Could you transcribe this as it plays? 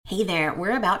Hey there,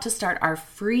 we're about to start our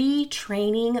free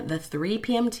training, the 3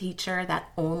 p.m. teacher, that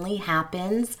only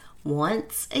happens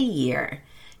once a year.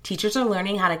 Teachers are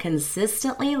learning how to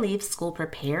consistently leave school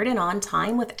prepared and on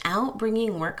time without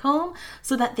bringing work home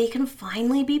so that they can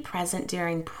finally be present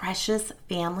during precious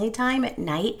family time at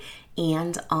night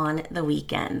and on the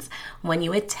weekends. When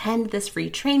you attend this free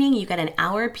training, you get an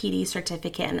hour PD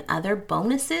certificate and other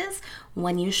bonuses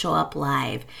when you show up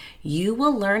live. You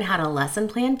will learn how to lesson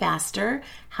plan faster,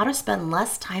 how to spend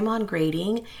less time on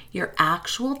grading, your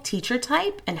actual teacher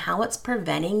type, and how it's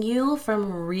preventing you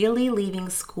from really leaving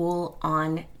school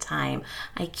on time.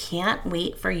 I can't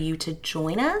wait for you to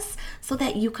join us so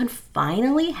that you can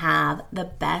finally have the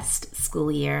best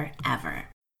school year ever.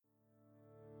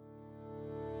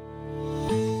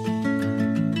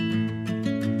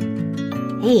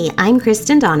 Hey, I'm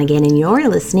Kristen Donegan, and you're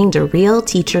listening to Real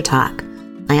Teacher Talk.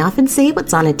 I often say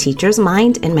what's on a teacher's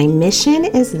mind, and my mission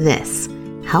is this: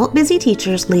 help busy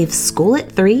teachers leave school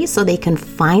at 3 so they can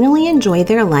finally enjoy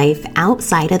their life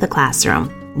outside of the classroom.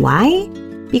 Why?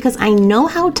 Because I know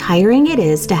how tiring it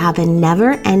is to have a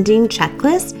never-ending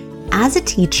checklist as a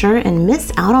teacher and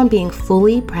miss out on being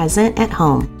fully present at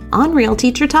home. On Real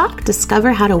Teacher Talk,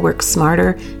 discover how to work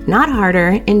smarter, not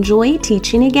harder, enjoy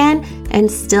teaching again,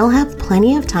 and still have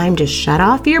plenty of time to shut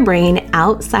off your brain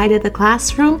outside of the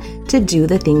classroom to do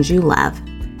the things you love.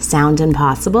 Sound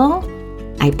impossible?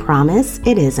 I promise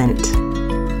it isn't.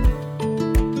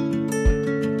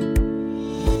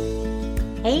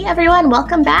 Hey everyone,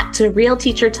 welcome back to Real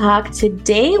Teacher Talk.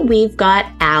 Today we've got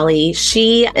Allie.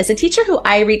 She is a teacher who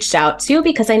I reached out to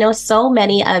because I know so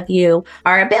many of you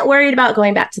are a bit worried about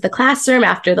going back to the classroom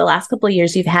after the last couple of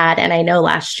years you've had. And I know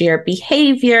last year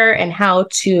behavior and how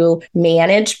to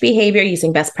manage behavior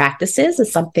using best practices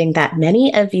is something that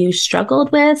many of you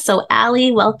struggled with. So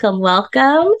Allie, welcome.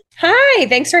 Hi,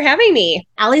 thanks for having me.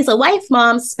 Allie's a wife,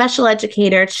 mom, special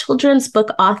educator, children's book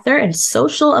author, and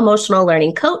social emotional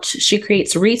learning coach. She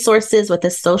creates resources with a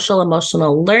social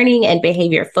emotional learning and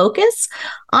behavior focus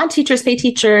on Teachers Pay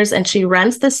Teachers, and she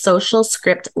runs the Social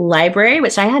Script Library,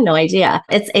 which I had no idea.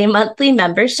 It's a monthly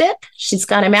membership. She's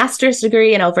got a master's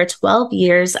degree and over 12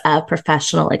 years of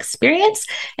professional experience,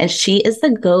 and she is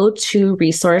the go-to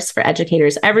resource for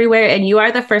educators everywhere. And you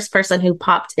are the first person who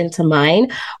popped into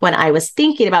mind when I was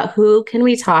thinking about who can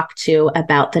we talk to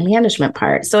about the management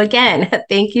part. So again,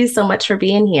 thank you so much for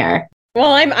being here.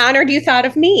 Well, I'm honored you thought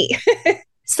of me.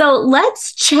 So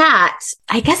let's chat,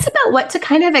 I guess, about what to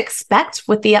kind of expect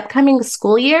with the upcoming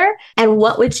school year, and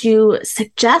what would you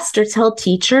suggest or tell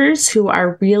teachers who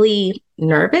are really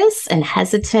nervous and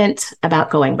hesitant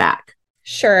about going back?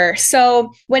 Sure.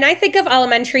 So when I think of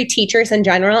elementary teachers in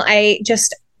general, I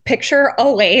just picture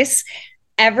always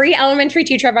every elementary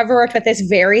teacher I've ever worked with is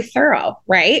very thorough,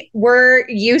 right? We're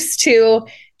used to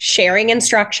sharing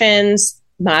instructions,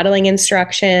 modeling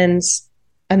instructions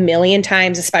a million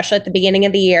times, especially at the beginning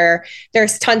of the year.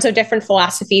 There's tons of different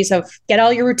philosophies of get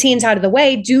all your routines out of the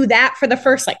way, do that for the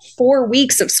first 4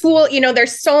 weeks of school.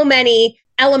 There's so many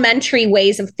elementary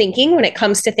ways of thinking when it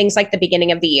comes to things like the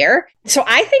beginning of the year. So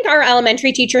I think our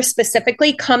elementary teachers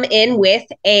specifically come in with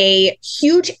a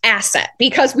huge asset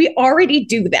because we already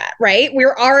do that, right?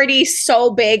 We're already so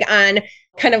big on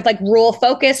kind of rule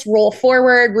focused, rule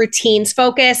forward, routines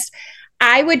focused.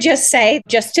 I would just say,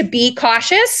 just to be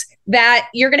cautious, that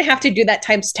you're going to have to do that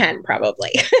times 10, probably.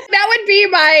 That would be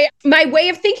my way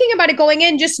of thinking about it going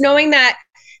in, just knowing that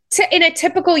in a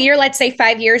typical year, let's say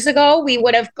 5 years ago, we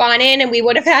would have gone in and we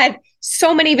would have had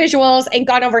so many visuals and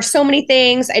gone over so many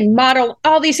things and modeled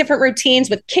all these different routines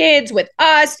with kids, with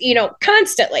us,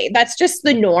 constantly. That's just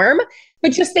the norm.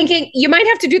 But just thinking, you might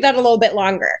have to do that a little bit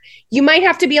longer. You might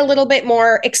have to be a little bit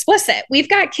more explicit. We've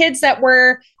got kids that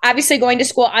were obviously going to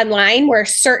school online where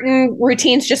certain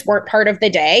routines just weren't part of the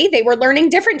day. They were learning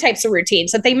different types of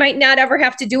routines that they might not ever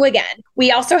have to do again. We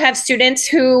also have students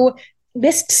who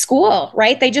missed school,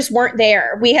 right? They just weren't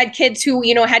there. We had kids who,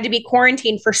 had to be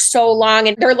quarantined for so long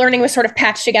and their learning was sort of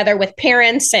patched together with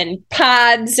parents and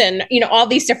pods and, all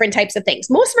these different types of things.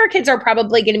 Most of our kids are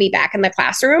probably going to be back in the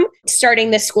classroom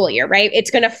starting this school year, right? It's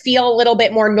going to feel a little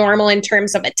bit more normal in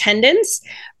terms of attendance,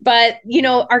 but,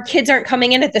 our kids aren't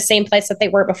coming in at the same place that they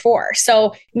were before.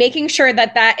 So making sure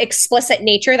that explicit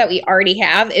nature that we already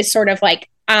have is sort of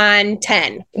on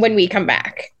 10 when we come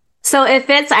back. So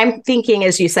I'm thinking,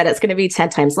 as you said, it's going to be 10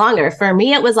 times longer. For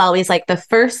me, it was always the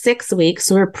first 6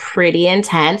 weeks were pretty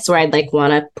intense where I'd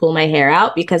want to pull my hair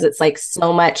out because it's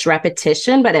so much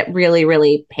repetition, but it really,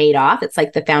 really paid off. It's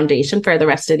the foundation for the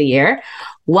rest of the year.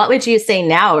 What would you say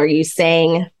now? Are you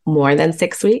saying more than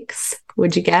 6 weeks?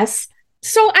 Would you guess?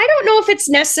 So I don't know if it's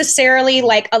necessarily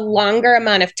like a longer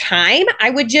amount of time. I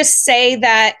would just say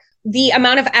that the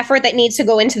amount of effort that needs to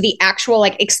go into the actual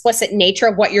like explicit nature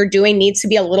of what you're doing needs to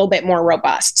be a little bit more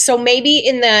robust. So maybe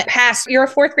in the past, you're a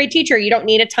fourth grade teacher, you don't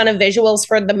need a ton of visuals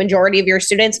for the majority of your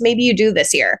students. Maybe you do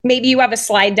this year. Maybe you have a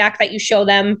slide deck that you show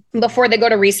them before they go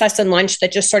to recess and lunch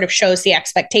that just sort of shows the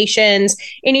expectations.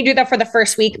 And you do that for the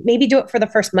first week, maybe do it for the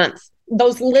first month.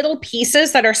 Those little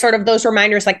pieces that are sort of those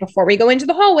reminders, like before we go into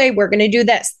the hallway, we're going to do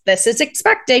this. This is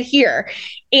expected here.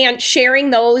 And sharing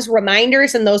those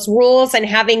reminders and those rules and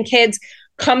having kids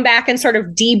come back and sort of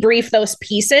debrief those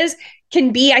pieces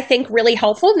can be, I think, really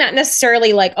helpful. Not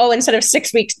necessarily like, oh, instead of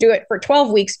 6 weeks, do it for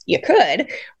 12 weeks. You could.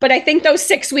 But I think those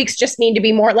 6 weeks just need to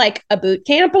be more like a boot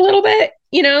camp a little bit,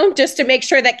 just to make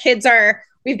sure that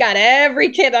we've got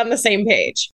every kid on the same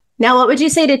page. Now, what would you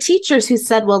say to teachers who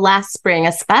said, well, last spring,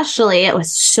 especially, it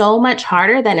was so much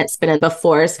harder than it's been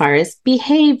before as far as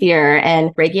behavior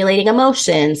and regulating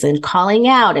emotions and calling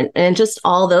out and just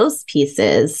all those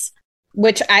pieces?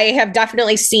 Which I have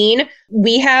definitely seen.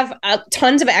 We have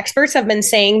tons of experts have been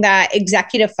saying that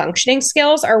executive functioning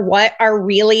skills are what are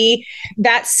really,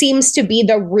 that seems to be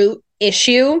the root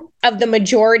issue of the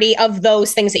majority of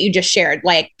those things that you just shared,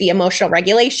 like the emotional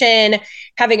regulation,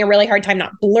 having a really hard time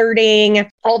not blurting,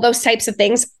 all those types of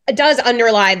things. It does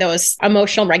underlie those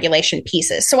emotional regulation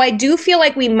pieces. So I do feel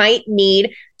like we might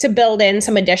need to build in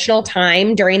some additional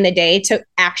time during the day to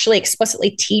actually explicitly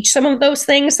teach some of those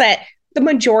things that the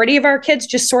majority of our kids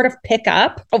just sort of pick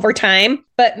up over time.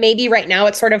 But maybe right now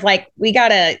it's sort of like, we got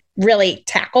to really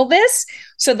tackle this.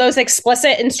 So those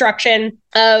explicit instruction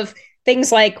of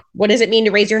things like, what does it mean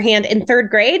to raise your hand in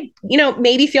third grade?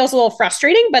 Maybe feels a little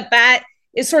frustrating, but that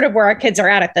is sort of where our kids are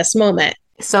at this moment.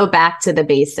 So back to the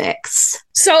basics.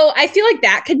 So I feel like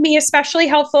that could be especially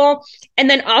helpful.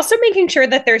 And then also making sure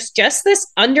that there's just this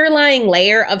underlying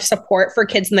layer of support for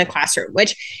kids in the classroom,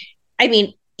 which, I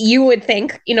mean, you would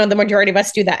think, the majority of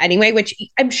us do that anyway, which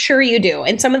I'm sure you do.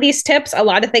 And some of these tips, a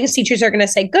lot of things teachers are going to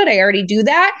say, good, I already do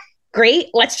that. Great.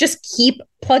 Let's just keep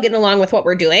plugging along with what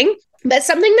we're doing. But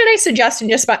something that I suggest in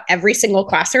just about every single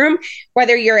classroom,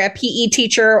 whether you're a PE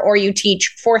teacher or you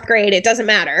teach fourth grade, it doesn't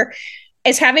matter,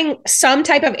 is having some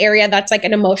type of area that's like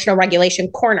an emotional regulation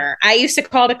corner. I used to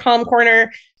call it a calm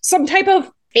corner, some type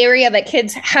of area that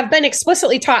kids have been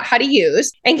explicitly taught how to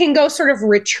use and can go sort of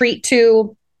retreat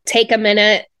to, take a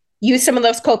minute, use some of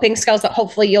those coping skills that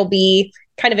hopefully you'll be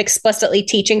kind of explicitly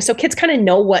teaching. So kids kind of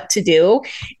know what to do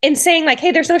and saying like,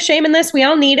 hey, there's no shame in this. We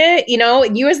all need it.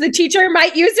 You as the teacher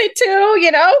might use it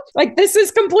too, like this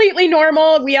is completely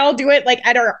normal. We all do it like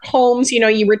at our homes,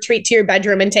 you retreat to your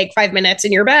bedroom and take 5 minutes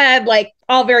in your bed, like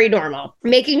all very normal.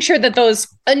 Making sure that those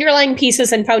underlying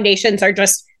pieces and foundations are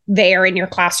just there in your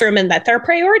classroom and that they're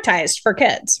prioritized for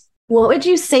kids. What would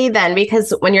you say then?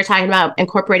 Because when you're talking about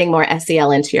incorporating more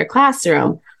SEL into your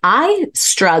classroom, I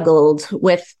struggled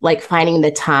with like finding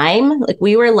the time. Like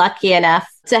we were lucky enough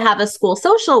to have a school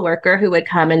social worker who would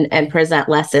come and present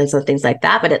lessons and things like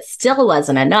that, but it still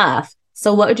wasn't enough.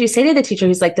 So what would you say to the teacher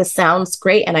who's like, this sounds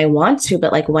great and I want to,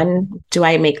 but like, when do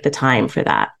I make the time for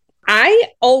that? I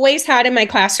always had in my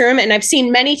classroom, and I've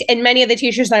seen many of the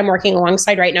teachers that I'm working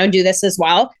alongside right now do this as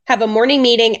well, have a morning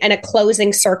meeting and a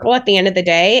closing circle at the end of the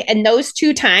day. And those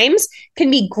 2 times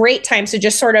can be great times to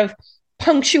just sort of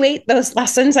punctuate those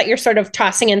lessons that you're sort of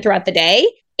tossing in throughout the day.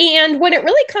 And when it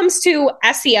really comes to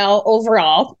SEL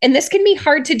overall, and this can be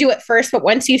hard to do at first, but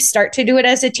once you start to do it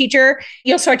as a teacher,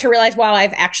 you'll start to realize, wow,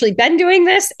 I've actually been doing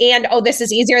this. And oh, this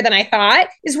is easier than I thought,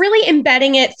 is really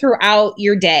embedding it throughout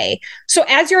your day. So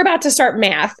as you're about to start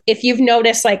math, if you've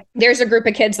noticed, like there's a group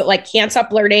of kids that like can't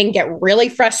stop learning, get really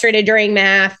frustrated during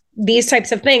math, these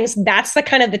types of things, that's the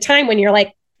kind of the time when you're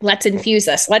like, let's infuse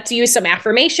this. Let's use some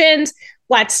affirmations.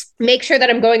 Let's make sure that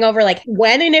I'm going over like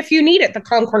when and if you need it, the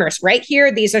calm corners right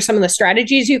here. These are some of the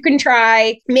strategies you can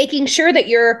try, making sure that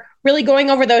you're really going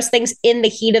over those things in the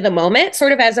heat of the moment,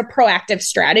 sort of as a proactive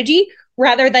strategy,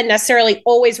 rather than necessarily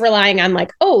always relying on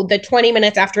like, oh, the 20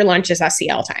 minutes after lunch is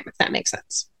SEL time, if that makes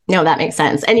sense. No, that makes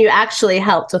sense. And you actually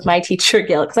helped with my teacher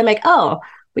guilt because I'm like, oh,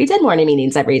 we did morning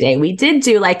meetings every day. We did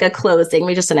do like a closing.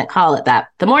 We just didn't call it that.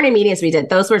 The morning meetings we did,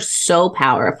 those were so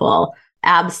powerful.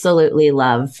 Absolutely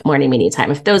love morning meeting time.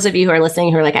 If those of you who are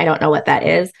listening who are like, I don't know what that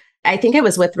is, I think it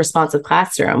was with Responsive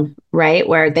Classroom, right?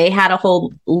 Where they had a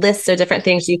whole list of different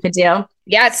things you could do.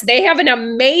 Yes, they have an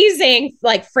amazing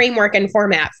like framework and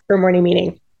format for morning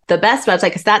meeting. The best website,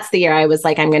 because that's the year I was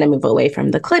like, I'm going to move away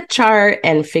from the clip chart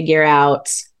and figure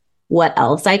out what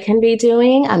else I can be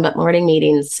doing. But morning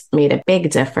meetings made a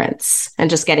big difference and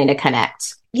just getting to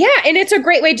connect. Yeah. And it's a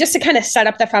great way just to kind of set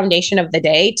up the foundation of the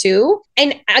day too.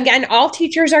 And again, all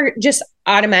teachers are just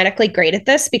automatically great at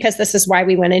this because this is why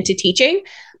we went into teaching,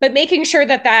 but making sure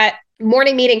that that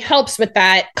morning meeting helps with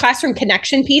that classroom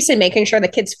connection piece and making sure the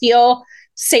kids feel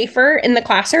safer in the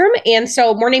classroom. And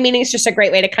so morning meeting is just a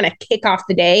great way to kind of kick off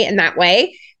the day in that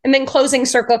way. And then closing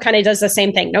circle kind of does the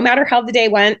same thing. No matter how the day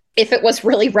went, if it was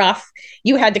really rough,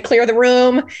 you had to clear the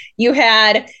room, you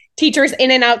had teachers in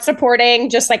and out supporting,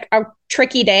 just like a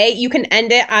tricky day, you can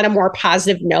end it on a more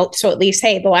positive note. So at least,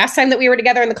 hey, the last time that we were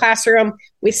together in the classroom,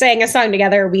 we sang a song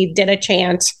together, we did a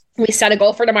chant, we set a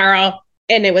goal for tomorrow,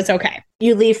 and it was okay.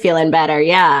 You leave feeling better.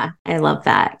 Yeah, I love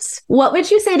that. What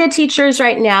would you say to teachers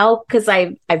right now? Because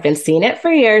I've been seeing it for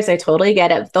years. I totally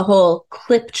get it. The whole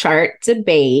clip chart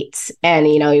debate, and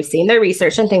you've seen the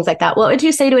research and things like that. What would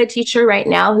you say to a teacher right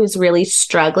now who's really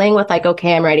struggling with like,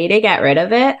 okay, I'm ready to get rid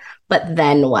of it, but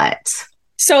then what?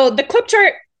 So the clip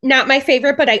chart, not my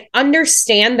favorite, but I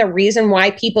understand the reason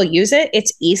why people use it.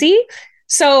 It's easy.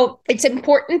 So it's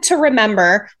important to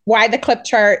remember why the clip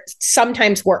chart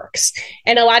sometimes works.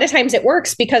 And a lot of times it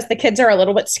works because the kids are a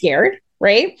little bit scared,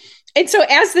 right? And so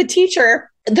as the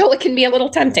teacher, though it can be a little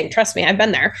tempting, trust me, I've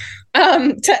been there,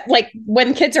 to like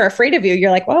when kids are afraid of you,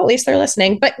 you're like, well, at least they're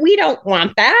listening, but we don't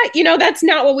want that. That's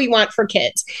not what we want for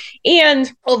kids.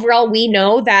 And overall, we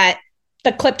know that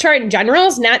the clip chart in general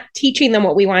is not teaching them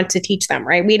what we want to teach them,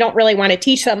 right? We don't really want to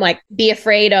teach them like, be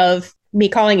afraid of me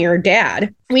calling your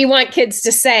dad. We want kids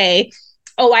to say,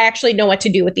 oh, I actually know what to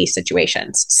do with these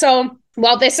situations. So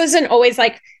while this isn't always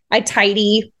like a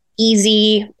tidy,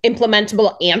 easy,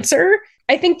 implementable answer,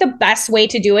 I think the best way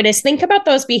to do it is think about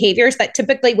those behaviors that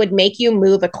typically would make you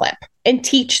move a clip and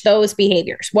teach those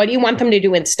behaviors. What do you want them to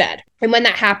do instead? And when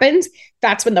that happens,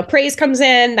 that's when the praise comes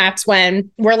in. That's when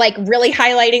we're like really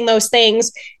highlighting those things,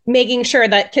 making sure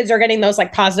that kids are getting those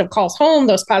like positive calls home,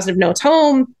 those positive notes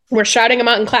home. We're shouting them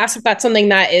out in class if that's something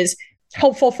that is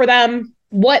helpful for them.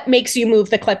 What makes you move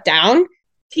the clip down?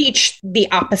 Teach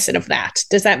the opposite of that.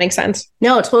 Does that make sense?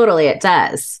 No, totally. It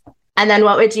does. And then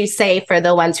what would you say for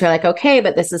the ones who are like, okay,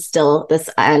 but this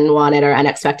unwanted or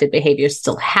unexpected behavior is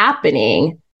still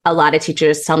happening? A lot of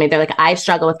teachers tell me, they're like, I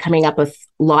struggle with coming up with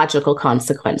logical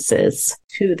consequences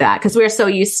to that. Because we're so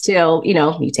used to,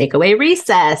 you take away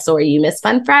recess or you miss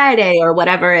Fun Friday or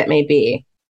whatever it may be.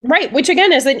 Right. Which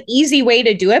again is an easy way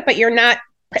to do it, but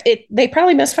they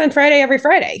probably miss Fun Friday every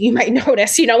Friday. You might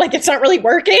notice, like it's not really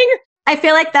working. I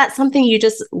feel like that's something you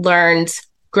just learned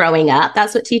growing up.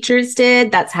 That's what teachers did.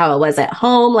 That's how it was at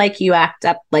home. Like you act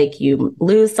up like you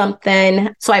lose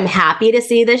something. So I'm happy to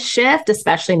see this shift,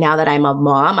 especially now that I'm a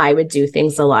mom. I would do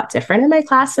things a lot different in my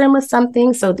classroom with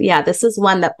something. So yeah, this is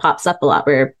one that pops up a lot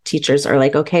where teachers are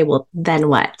like, okay, well, then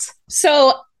what?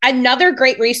 So another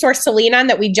great resource to lean on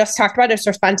that we just talked about is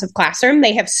Responsive Classroom.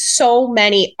 They have so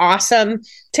many awesome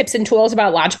tips and tools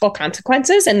about logical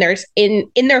consequences. And there's in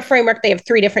their framework, they have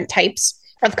 3 different types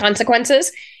of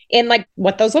consequences and like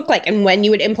what those look like and when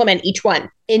you would implement each one.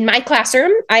 In my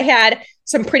classroom, I had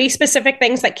some pretty specific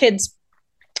things that kids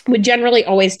would generally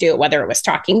always do, whether it was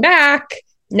talking back,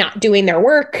 not doing their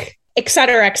work, et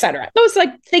cetera, et cetera. Those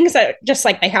like things that just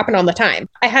like they happen all the time.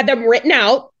 I had them written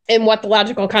out and what the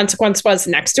logical consequence was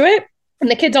next to it. And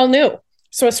the kids all knew.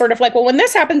 So it's sort of like, well, when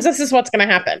this happens, this is what's going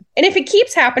to happen. And if it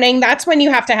keeps happening, that's when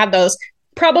you have to have those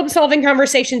problem-solving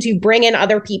conversations. You bring in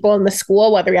other people in the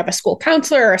school, whether you have a school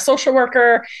counselor or a social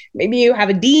worker, maybe you have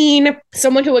a dean,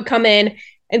 someone who would come in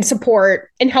and support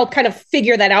and help kind of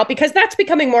figure that out, because that's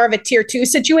becoming more of a tier 2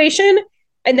 situation.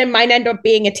 And then might end up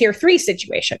being a tier 3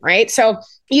 situation, right? So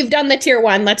you've done the tier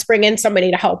 1, let's bring in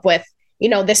somebody to help with,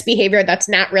 this behavior that's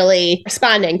not really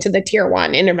responding to the tier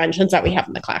 1 interventions that we have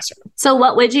in the classroom. So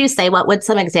what would you say? What would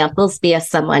some examples be if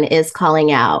someone is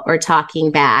calling out or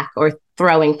talking back or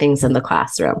throwing things in the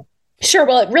classroom? Sure.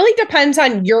 Well, it really depends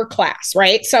on your class,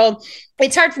 right? So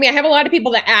it's hard for me. I have a lot of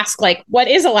people that ask, like, what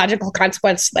is a logical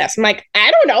consequence to this? I'm like,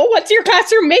 I don't know. What's your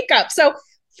classroom makeup? So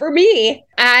for me,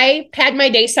 I had my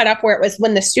day set up where it was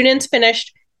when the students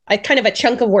finished a kind of a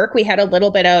chunk of work, we had a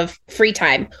little bit of free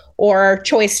time or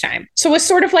choice time. So it was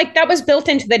sort of like that was built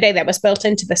into the day, that was built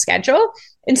into the schedule.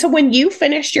 And so when you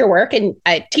finished your work and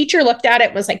a teacher looked at it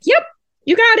and was like, yep,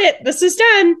 you got it. This is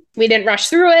done. We didn't rush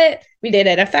through it. We did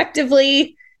it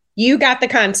effectively. You got the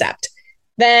concept.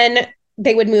 Then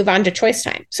they would move on to choice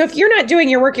time. So if you're not doing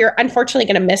your work, you're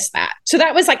unfortunately going to miss that. So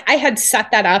that was like, I had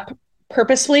set that up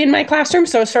purposefully in my classroom.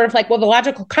 So it's sort of like, well, the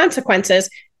logical consequences,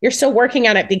 you're still working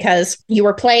on it because you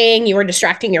were playing, you were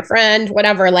distracting your friend,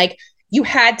 whatever. Like you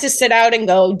had to sit out and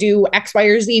go do X, Y,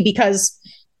 or Z because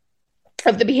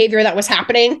of the behavior that was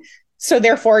happening. So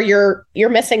therefore you're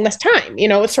missing this time.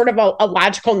 It's sort of a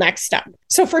logical next step.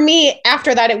 So for me,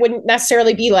 after that, it wouldn't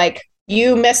necessarily be like,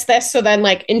 you miss this, so then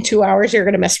like in 2 hours, you're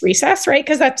going to miss recess, right?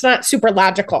 Because that's not super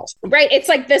logical, right? It's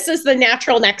like, this is the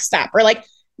natural next step. Or like,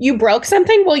 you broke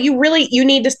something. Well, you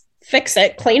need to fix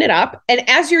it, clean it up. And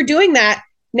as you're doing that,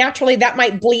 naturally, that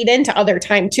might bleed into other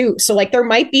time too. So like, there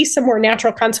might be some more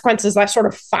natural consequences that sort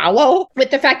of follow with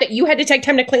the fact that you had to take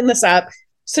time to clean this up.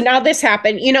 So now this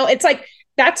happened, it's like,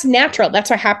 that's natural. That's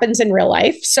what happens in real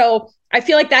life. So I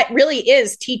feel like that really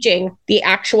is teaching the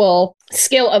actual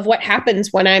skill of what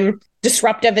happens when I'm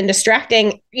disruptive and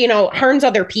distracting, harms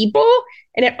other people.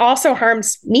 And it also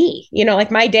harms me, like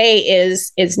my day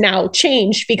is now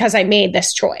changed because I made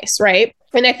this choice. Right.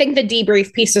 And I think the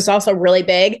debrief piece is also really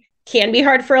big. Can be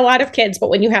hard for a lot of kids, but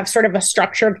when you have sort of a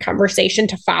structured conversation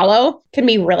to follow, can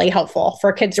be really helpful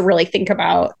for kids to really think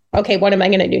about, okay, what am I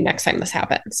going to do next time this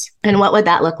happens? And what would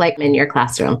that look like in your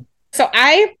classroom? So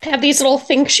I have these little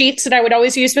think sheets that I would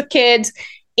always use with kids.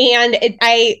 And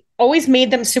I always made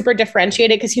them super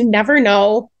differentiated because you never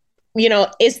know,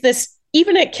 is this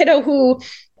even a kiddo who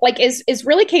like is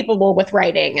really capable with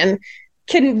writing and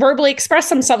can verbally express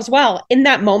themselves well. In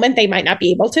that moment, they might not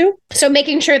be able to. So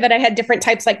making sure that I had different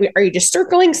types, like, are you just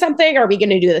circling something? Are we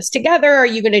going to do this together? Are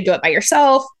you going to do it by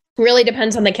yourself? Really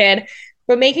depends on the kid.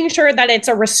 But making sure that it's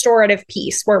a restorative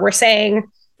piece where we're saying,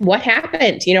 what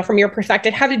happened? From your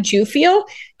perspective, how did you feel?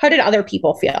 How did other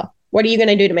people feel? What are you going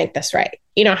to do to make this right?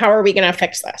 How are we going to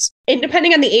fix this? And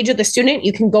depending on the age of the student,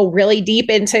 you can go really deep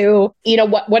into,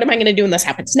 what am I going to do when this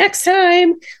happens next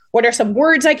time? What are some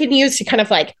words I can use to kind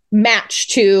of like match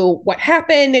to what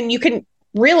happened? And you can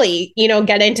really,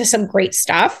 get into some great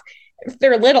stuff. If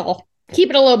they're little, keep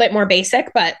it a little bit more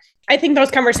basic, but I think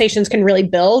those conversations can really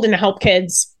build and help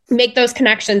kids make those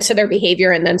connections to their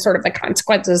behavior and then sort of the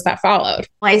consequences that followed.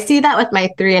 Well, I see that with my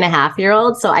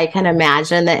 3.5-year-old. So I can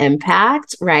imagine the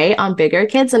impact, right, on bigger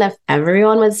kids. And if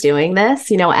everyone was doing this,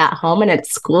 at home and at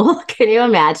school, can you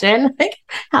imagine like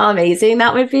how amazing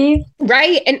that would be?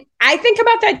 Right. And I think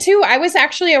about that too. I was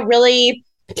actually a really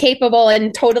capable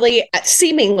and totally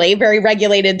seemingly very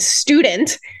regulated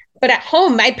student. But at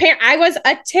home, I was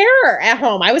a terror at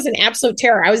home. I was an absolute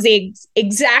terror. I was the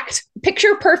exact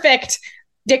picture perfect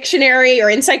dictionary or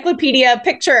encyclopedia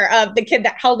picture of the kid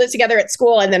that held it together at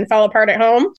school and then fell apart at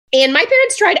home. And my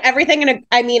parents tried everything. And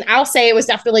I'll say it was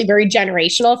definitely very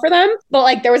generational for them. But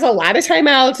like, there was a lot of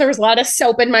timeouts. There was a lot of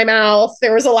soap in my mouth.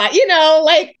 There was a lot,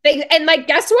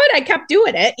 guess what? I kept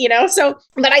doing it, So,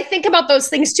 but I think about those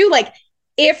things too. Like,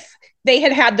 if they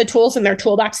had the tools in their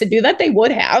toolbox to do that, they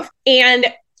would have. And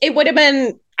it would have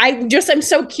been, I'm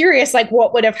so curious, like,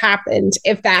 what would have happened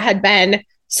if that had been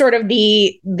sort of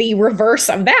the reverse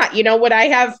of that? Would I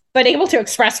have been able to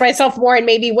express myself more and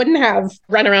maybe wouldn't have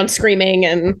run around screaming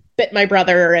and bit my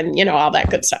brother and, all that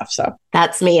good stuff. So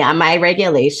that's me. My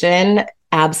regulation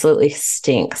absolutely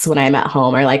stinks when I'm at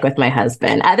home or like with my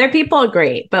husband. Other people are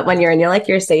great, but when you're in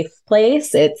your safe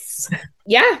place, it's...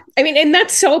 Yeah. And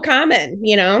that's so common,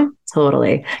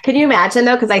 Totally. Can you imagine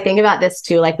though? Because I think about this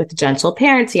too, like with gentle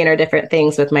parenting or different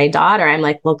things with my daughter. I'm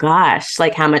like, well, gosh,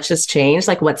 like how much has changed?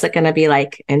 Like, what's it going to be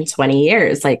like in 20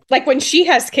 years? Like when she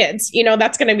has kids,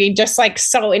 that's going to be just like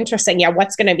so interesting. Yeah.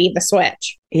 What's going to be the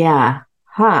switch? Yeah.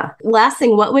 Huh. Last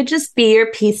thing, what would just be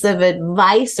your piece of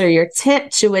advice or your tip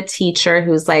to a teacher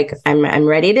who's like, I'm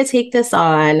ready to take this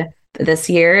on. This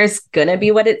year is going to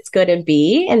be what it's going to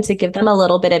be, and to give them a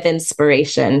little bit of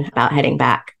inspiration about heading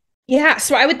back? Yeah.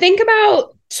 So I would think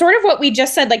about sort of what we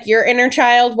just said, like your inner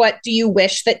child. What do you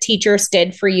wish that teachers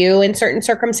did for you in certain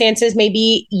circumstances?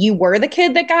 Maybe you were the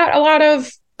kid that got a lot of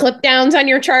clip downs on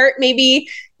your chart. Maybe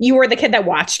you were the kid that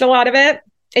watched a lot of it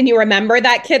and you remember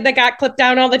that kid that got clipped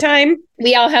down all the time.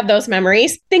 We all have those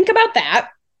memories. Think about that.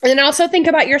 And then also think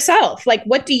about yourself. Like,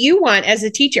 what do you want as a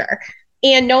teacher?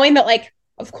 And knowing that, like,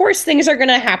 of course, things are going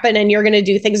to happen and you're going to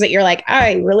do things that you're like,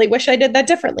 I really wish I did that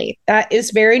differently. That is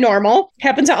very normal. It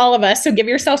happens to all of us. So give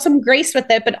yourself some grace with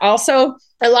it, but also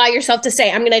allow yourself to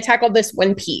say, I'm going to tackle this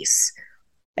one piece.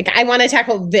 Like, I want to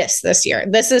tackle this year.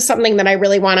 This is something that I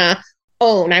really want to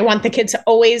own. I want the kids to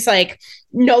always like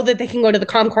know that they can go to the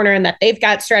calm corner and that they've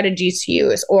got strategies to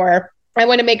use. Or I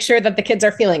want to make sure that the kids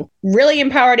are feeling really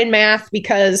empowered in math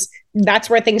because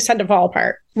that's where things tend to fall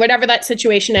apart. Whatever that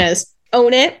situation is,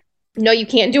 own it. No, you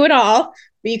can't do it all,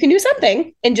 but you can do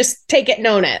something and just take it and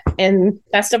own it. And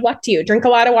best of luck to you. Drink a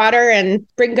lot of water and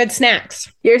bring good snacks.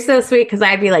 You're so sweet, because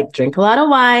I'd be like, drink a lot of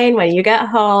wine when you get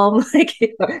home.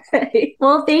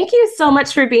 Well, thank you so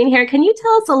much for being here. Can you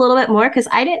tell us a little bit more? Because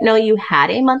I didn't know you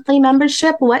had a monthly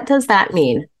membership. What does that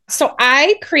mean? So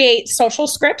I create social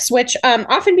scripts, which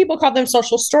often people call them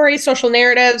social stories, social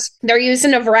narratives. They're used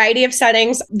in a variety of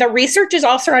settings. The research is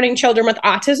all surrounding children with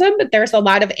autism, but there's a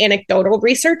lot of anecdotal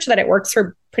research that it works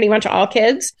for pretty much all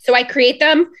kids. So I create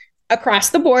them across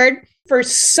the board for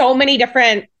so many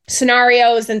different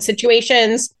scenarios and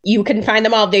situations. You can find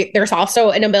them all. There's also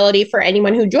an ability for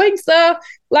anyone who joins the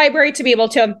library to be able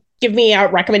to give me a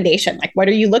recommendation. Like, what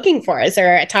are you looking for? Is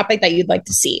there a topic that you'd like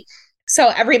to see? So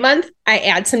every month I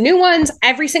add some new ones.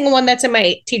 Every single one that's in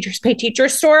my Teachers Pay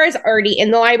Teachers store is already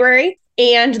in the library.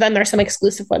 And then there's some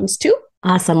exclusive ones too.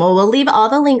 Awesome. Well, we'll leave all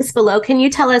the links below. Can you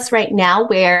tell us right now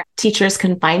where teachers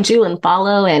can find you and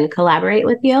follow and collaborate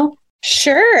with you?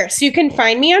 Sure. So you can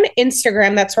find me on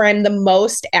Instagram. That's where I'm the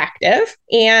most active.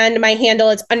 And my handle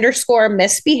is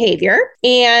 _misbehavior.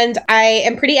 And I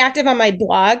am pretty active on my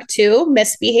blog too,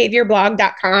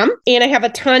 misbehaviorblog.com. And I have a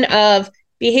ton of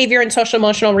behavior and social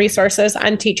emotional resources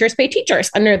on Teachers Pay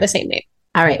Teachers under the same name.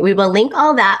 All right. We will link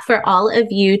all that for all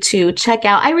of you to check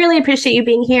out. I really appreciate you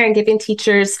being here and giving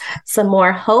teachers some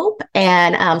more hope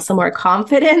and some more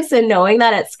confidence in knowing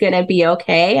that it's going to be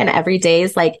okay. And every day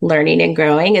is like learning and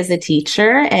growing as a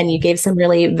teacher. And you gave some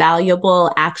really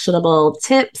valuable, actionable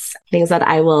tips, things that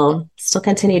I will still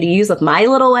continue to use with my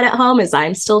little one at home as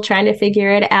I'm still trying to figure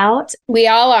it out. We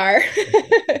all are.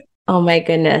 Oh my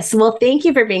goodness. Well, thank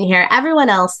you for being here. Everyone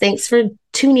else, thanks for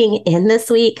tuning in this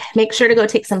week. Make sure to go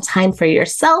take some time for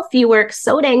yourself. You work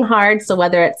so dang hard. So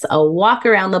whether it's a walk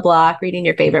around the block, reading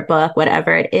your favorite book,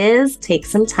 whatever it is, take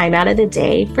some time out of the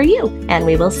day for you. And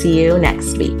we will see you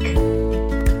next week.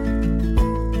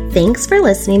 Thanks for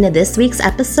listening to this week's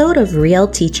episode of Real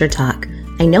Teacher Talk.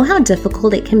 I know how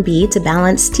difficult it can be to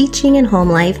balance teaching and home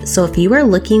life, so if you are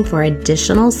looking for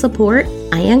additional support,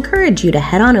 I encourage you to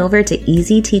head on over to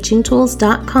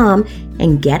easyteachingtools.com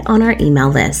and get on our email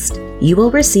list. You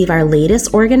will receive our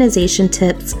latest organization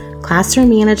tips, classroom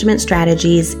management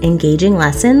strategies, engaging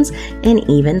lessons, and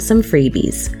even some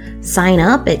freebies. Sign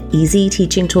up at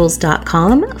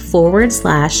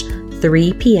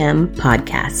easyteachingtools.com/3PM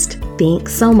podcast.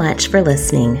 Thanks so much for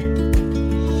listening.